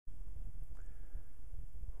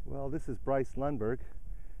Well, this is Bryce Lundberg,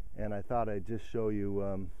 and I thought I'd just show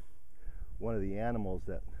you one of the animals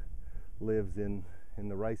that lives in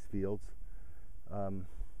the rice fields.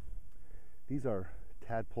 These are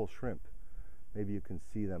tadpole shrimp. Maybe you can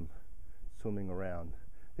see them swimming around.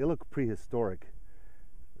 They look prehistoric.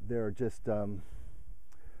 There are just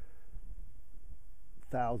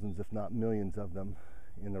thousands, if not millions of them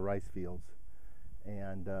in the rice fields.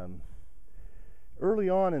 And early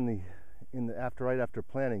on right after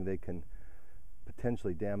planting, they can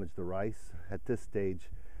potentially damage the rice. At this stage,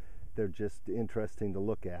 they're just interesting to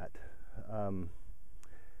look at,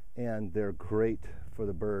 and they're great for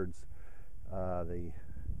the birds. The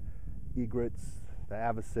egrets, the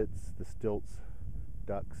avocets, the stilts,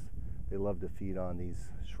 ducks, they love to feed on these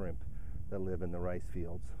shrimp that live in the rice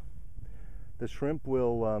fields. The shrimp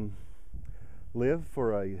will live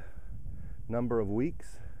for a number of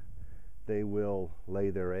weeks. They will lay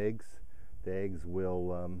their eggs. The eggs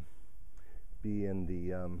will be in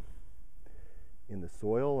the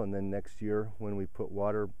soil, and then next year when we put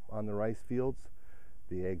water on the rice fields,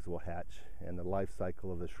 the eggs will hatch and the life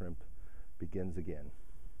cycle of the shrimp begins again.